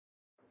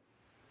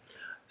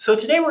So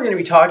today we're going to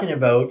be talking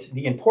about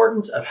the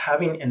importance of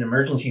having an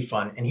emergency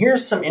fund. And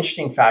here's some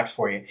interesting facts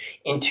for you.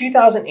 In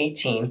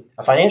 2018,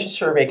 a financial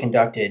survey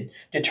conducted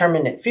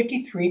determined that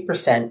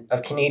 53%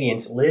 of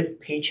Canadians live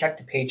paycheck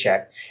to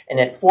paycheck, and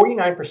that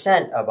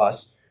 49% of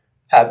us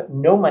have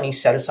no money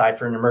set aside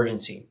for an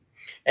emergency.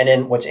 And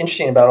then what's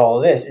interesting about all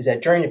of this is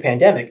that during the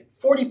pandemic,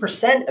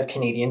 40% of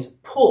Canadians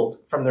pulled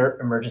from their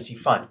emergency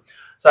fund.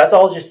 So that's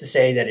all just to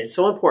say that it's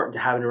so important to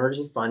have an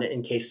emergency fund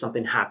in case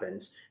something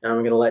happens. And I'm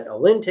going to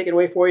let Lynn take it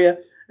away for you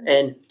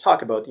and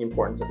talk about the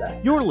importance of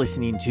that. You're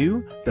listening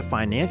to The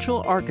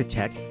Financial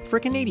Architect for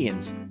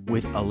Canadians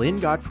with Lynn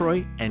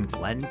Godfrey and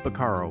Glenn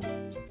Baccaro.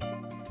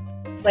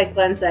 Like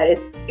Glenn said,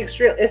 it's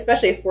extreme,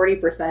 especially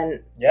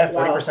 40%. Yeah, 40%.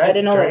 Wow, I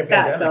didn't know that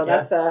stat, so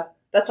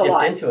that's a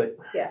lot. Into it.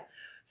 Yeah.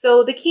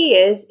 So the key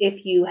is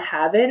if you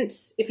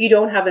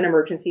don't have an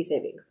emergency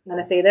savings, I'm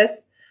going to say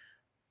this.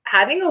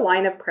 Having a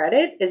line of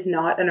credit is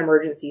not an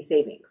emergency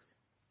savings,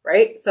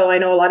 right? So I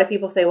know a lot of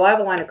people say, well, I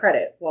have a line of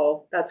credit.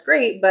 Well, that's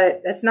great,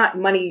 but that's not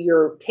money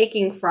you're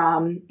taking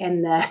from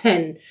and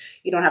then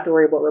you don't have to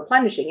worry about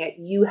replenishing it.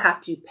 You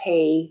have to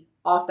pay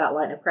off that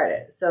line of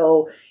credit.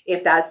 So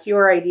if that's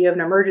your idea of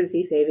an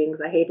emergency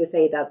savings, I hate to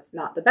say that's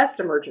not the best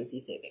emergency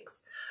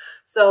savings.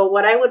 So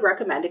what I would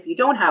recommend if you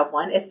don't have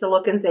one is to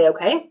look and say,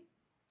 okay,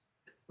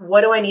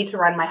 what do I need to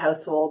run my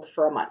household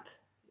for a month?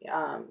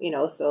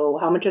 So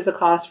how much does it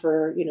cost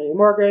for, your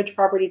mortgage,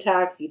 property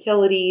tax,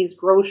 utilities,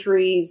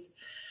 groceries,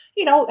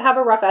 have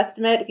a rough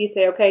estimate. If you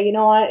say, okay, you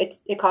know what,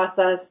 it costs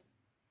us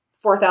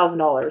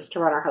 $4,000 to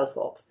run our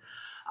household.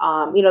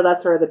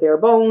 That's sort of the bare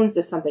bones.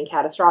 If something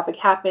catastrophic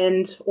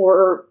happened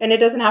and it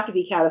doesn't have to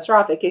be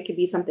catastrophic, it could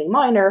be something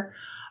minor.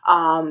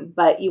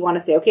 But you want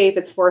to say, okay, if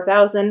it's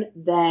 $4,000,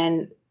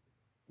 then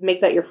make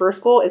that your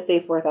first goal is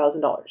save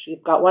 $4,000.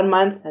 You've got 1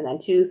 month and then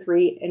 2,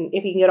 3. And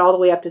if you can get all the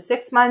way up to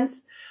 6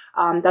 months,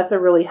 that's a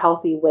really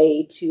healthy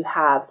way to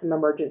have some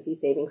emergency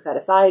savings set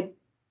aside.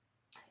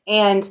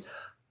 And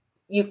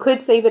you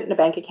could save it in a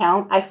bank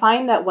account. I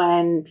find that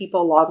when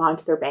people log on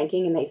to their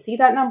banking and they see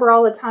that number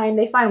all the time,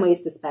 they find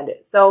ways to spend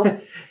it. So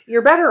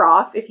you're better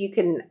off if you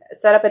can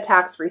set up a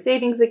tax-free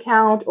savings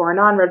account or a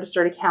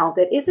non-registered account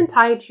that isn't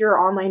tied to your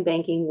online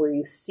banking where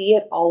you see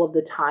it all of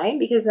the time,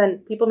 because then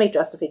people make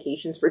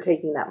justifications for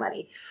taking that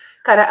money.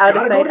 Kind of out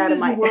of sight, out of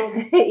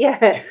mind.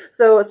 Yeah.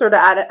 So sort of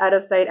out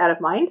of sight, out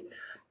of mind.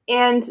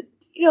 And,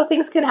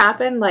 things can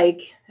happen.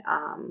 Like,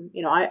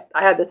 I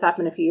had this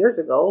happen a few years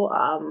ago.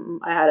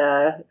 I had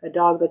a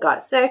dog that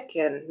got sick,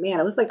 and man,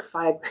 it was like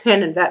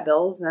 $5,000 in vet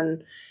bills,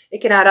 and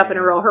it can add up in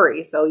a real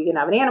hurry. So you can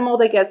have an animal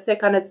that gets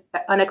sick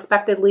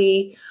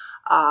unexpectedly.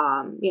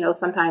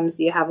 Sometimes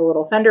you have a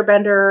little fender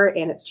bender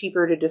and it's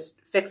cheaper to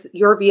just fix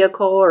your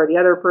vehicle or the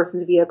other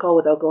person's vehicle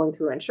without going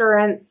through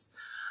insurance.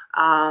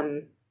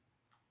 House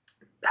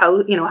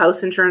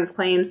insurance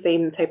claims,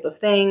 same type of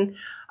thing.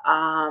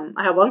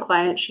 I have one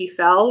client, she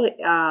fell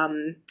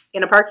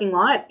in a parking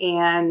lot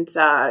and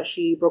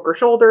she broke her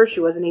shoulder. She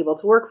wasn't able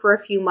to work for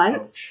a few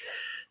months. Ouch.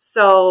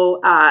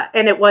 So,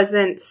 and it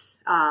wasn't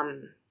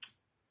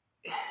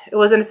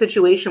a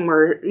situation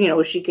where,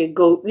 she could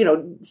go,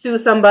 sue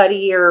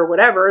somebody or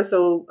whatever.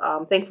 So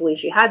thankfully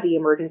she had the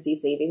emergency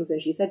savings,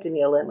 and she said to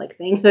me, Lynn, like,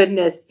 thank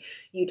goodness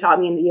you taught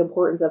me the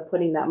importance of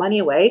putting that money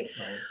away.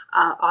 Right.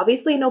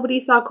 Obviously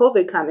nobody saw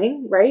COVID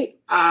coming, right?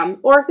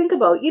 Or think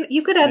about,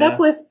 you could end up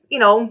with,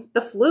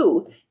 the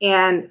flu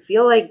and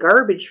feel like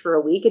garbage for a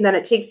week. And then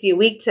it takes you a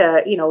week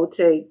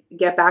to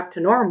get back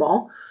to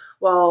normal.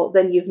 Well,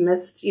 then you've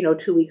missed,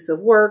 2 weeks of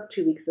work,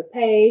 2 weeks of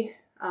pay.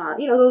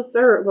 Those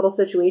are little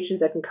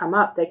situations that can come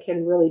up that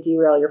can really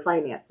derail your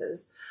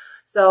finances.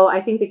 So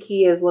I think the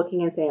key is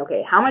looking and saying,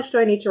 okay, how much do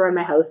I need to run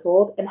my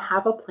household, and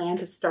have a plan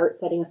to start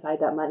setting aside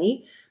that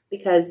money,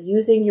 because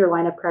using your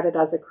line of credit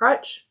as a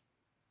crutch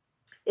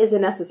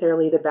isn't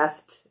necessarily the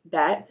best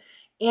bet.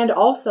 And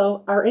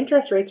also our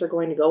interest rates are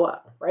going to go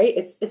up, right?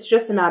 It's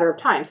just a matter of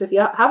time. So if you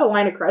have a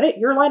line of credit,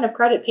 your line of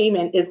credit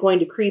payment is going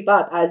to creep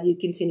up as you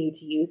continue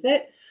to use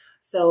it.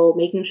 So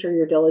making sure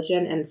you're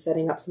diligent and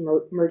setting up some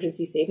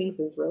emergency savings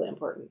is really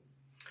important.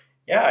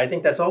 Yeah, I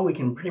think that's all we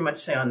can pretty much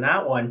say on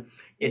that one.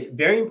 It's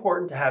very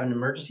important to have an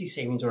emergency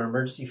savings or an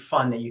emergency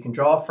fund that you can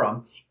draw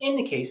from in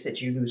the case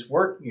that you lose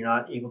work, you're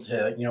not able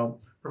to,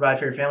 provide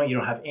for your family, you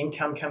don't have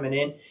income coming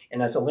in.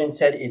 And as Lynn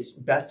said, it's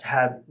best to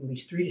have at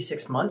least 3 to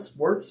 6 months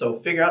worth. So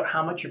figure out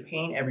how much you're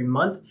paying every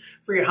month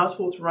for your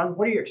household to run.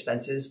 What are your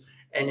expenses?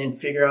 And then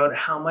figure out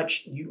how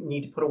much you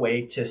need to put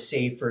away to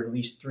save for at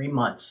least 3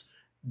 months,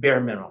 bare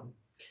minimum.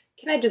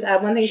 Can I just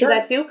add one thing to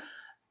that too?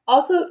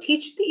 Also,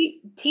 teach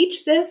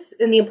this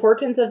and the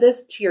importance of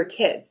this to your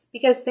kids,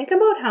 because think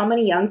about how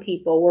many young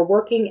people were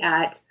working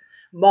at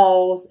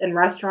malls and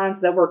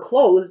restaurants that were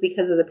closed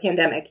because of the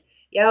pandemic.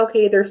 Yeah,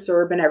 okay, there's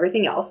CERB and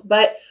everything else,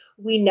 but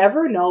we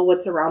never know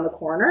what's around the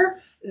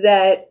corner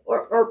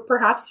or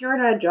perhaps you're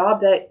in a job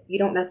that you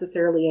don't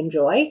necessarily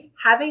enjoy.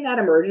 Having that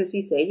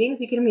emergency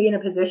savings, you can be in a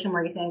position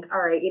where you think,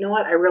 all right, you know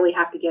what? I really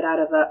have to get out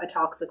of a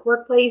toxic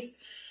workplace.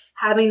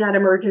 having that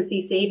emergency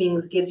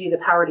savings gives you the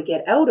power to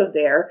get out of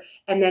there,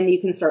 and then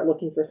you can start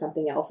looking for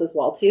something else as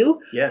well too.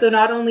 Yes. So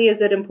not only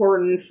is it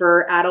important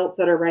for adults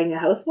that are running a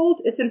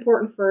household, it's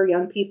important for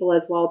young people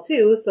as well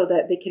too, so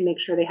that they can make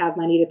sure they have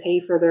money to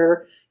pay for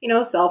their,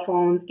 cell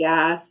phones,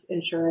 gas,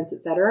 insurance,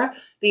 etc.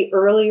 The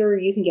earlier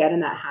you can get in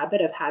that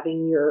habit of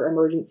having your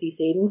emergency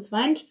savings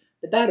fund,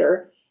 the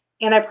better.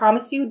 And I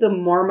promise you, the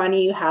more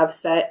money you have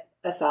set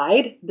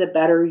aside, the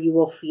better you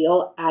will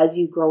feel as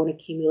you grow and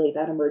accumulate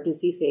that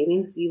emergency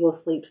savings. You will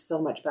sleep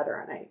so much better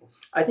at night.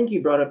 I think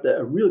you brought up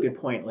a really good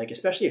point, like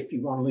especially if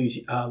you want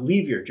to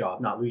leave your job,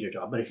 not lose your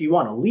job, but if you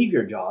want to leave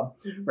your job,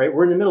 right?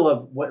 We're in the middle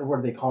of what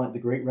do they call it? The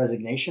Great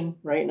Resignation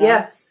right now.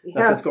 Yes.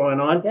 That's what's going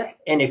on. Yeah.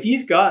 And if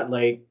you've got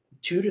like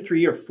 2 to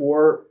 3 or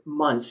 4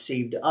 months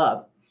saved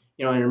up,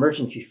 an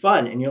emergency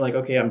fund, and you're like,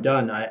 okay, I'm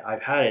done.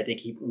 I've had it. They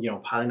keep,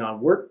 piling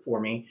on work for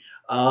me.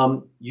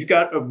 You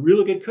got a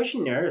really good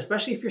cushion there,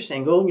 especially if you're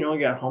single,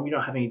 you're at home, you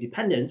don't have any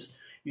dependents.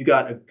 You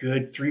got a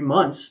good 3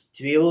 months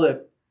to be able to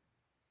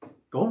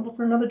go and look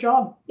for another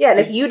job. Yeah. And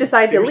if you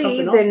decide to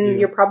leave, then to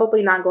you're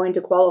probably not going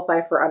to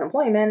qualify for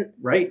unemployment.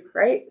 Right.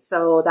 Right.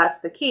 So that's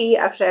the key.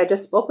 Actually, I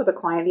just spoke with a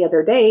client the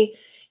other day,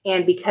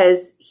 and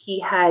because he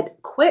had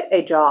quit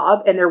a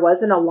job and there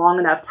wasn't a long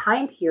enough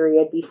time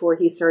period before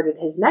he started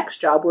his next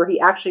job where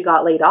he actually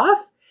got laid off,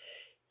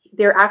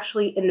 they're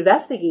actually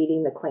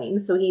investigating the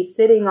claim. So he's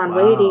sitting on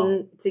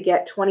waiting to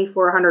get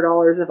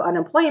 $2,400 of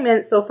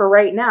unemployment. So for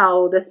right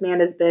now, this man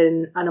has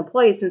been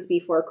unemployed since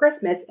before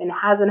Christmas and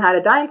hasn't had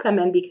a dime come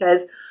in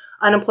because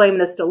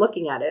unemployment is still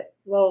looking at it.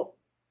 Well,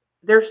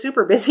 they're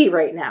super busy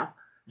right now.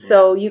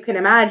 So you can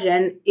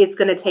imagine it's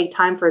going to take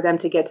time for them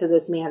to get to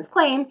this man's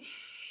claim.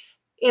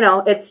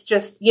 It's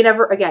just, you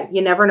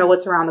never know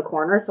what's around the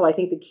corner. So I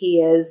think the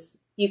key is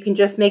you can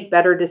just make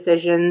better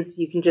decisions.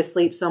 You can just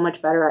sleep so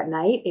much better at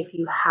night if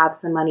you have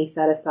some money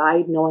set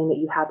aside, knowing that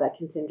you have that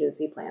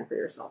contingency plan for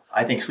yourself.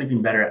 I think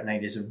sleeping better at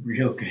night is a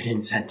real good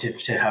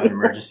incentive to have an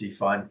emergency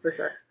fund. For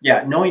sure.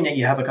 Yeah, knowing that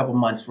you have a couple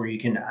months where you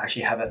can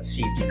actually have that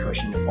safety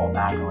cushion to fall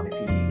back on if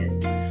you need it.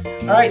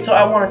 All right, so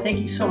I want to thank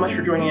you so much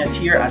for joining us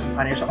here at the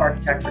Financial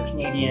Architect for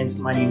Canadians.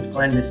 My name is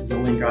Glenn. This is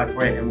Alin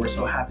Godfrey, and we're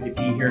so happy to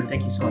be here.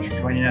 Thank you so much for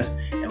joining us,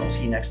 and we'll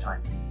see you next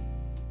time.